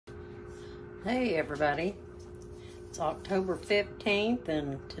Hey everybody, it's October 15th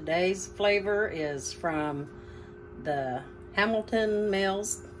and today's flavor is from the Hamilton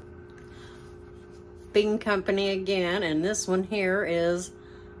Mills Bean Company again, and this one here is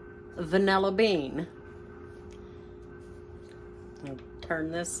vanilla bean. I'll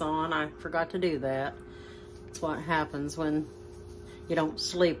turn this on. I forgot to do that. That's what happens when you don't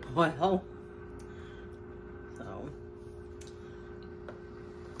sleep well. So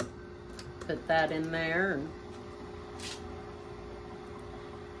put that in there and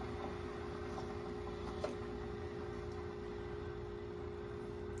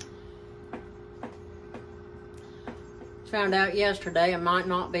found out yesterday I might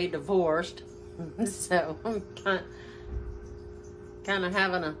not be divorced. So I'm kind of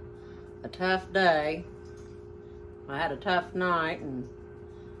having a tough day. I had a tough night and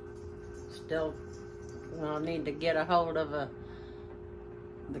still need to get a hold of the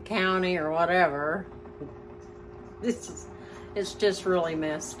county or whatever. It's just really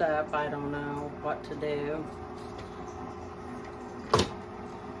messed up. I don't know what to do.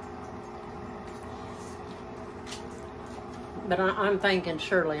 But I'm thinking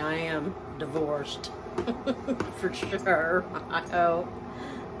surely I am divorced. For sure, I hope.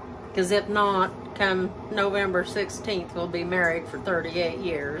 Because if not, come November 16th, we'll be married for 38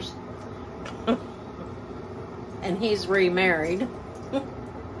 years. And he's remarried.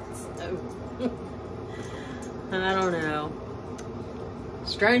 So, I don't know.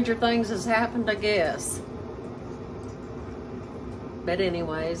 Stranger things has happened, I guess. But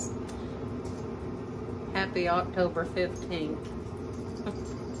anyways, happy October 15th.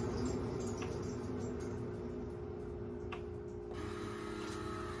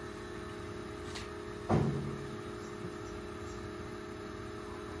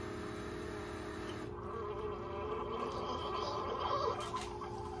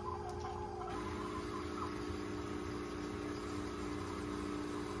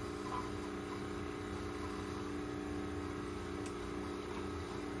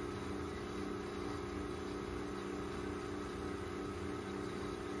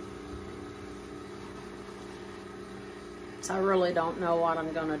 So I really don't know what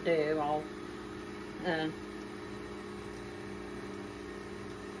I'm gonna do. I'll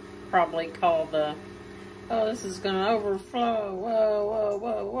probably call the, oh, this is gonna overflow. Whoa, whoa,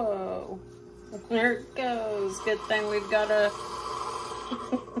 whoa, whoa. There it goes. Good thing we've got a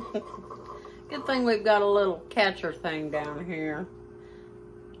good thing we've got a little catcher thing down here.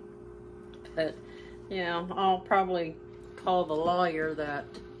 But yeah, I'll probably call the lawyer that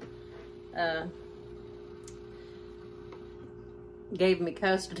gave me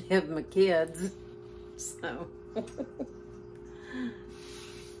custody of my kids, so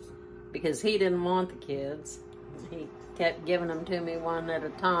because he didn't want the kids. He kept giving them to me one at a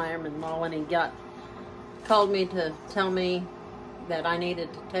time, and when he called me to tell me that I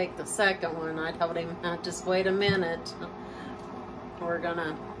needed to take the second one, I told him, just wait a minute.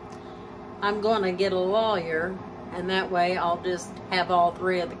 I'm gonna get a lawyer, and that way I'll just have all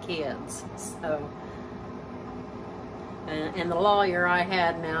three of the kids. So and the lawyer I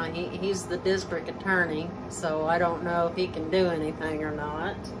had now, he's the district attorney, so I don't know if he can do anything or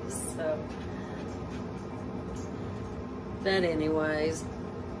not. So, but anyways,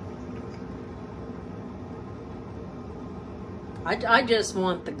 I just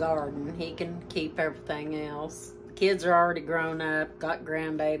want the garden. He can keep everything else. The kids are already grown up, got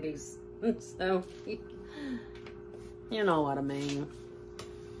grandbabies, so you know what I mean.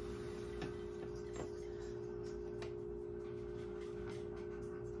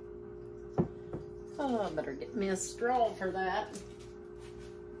 Oh, I better get me a straw for that.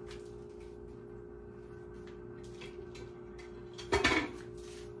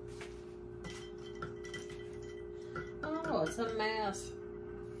 Oh, it's a mess.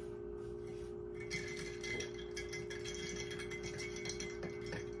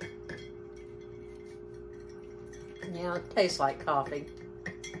 Yeah, it tastes like coffee.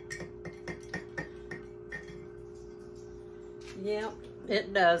 Yep,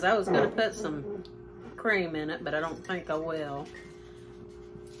 it does. I was going to put some cream in it, but I don't think I will.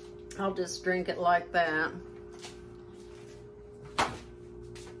 I'll just drink it like that.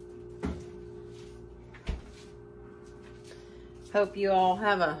 Hope you all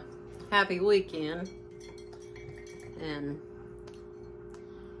have a happy weekend, and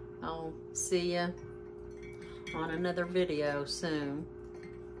I'll see you on another video soon.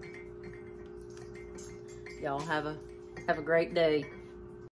 Y'all have a great day.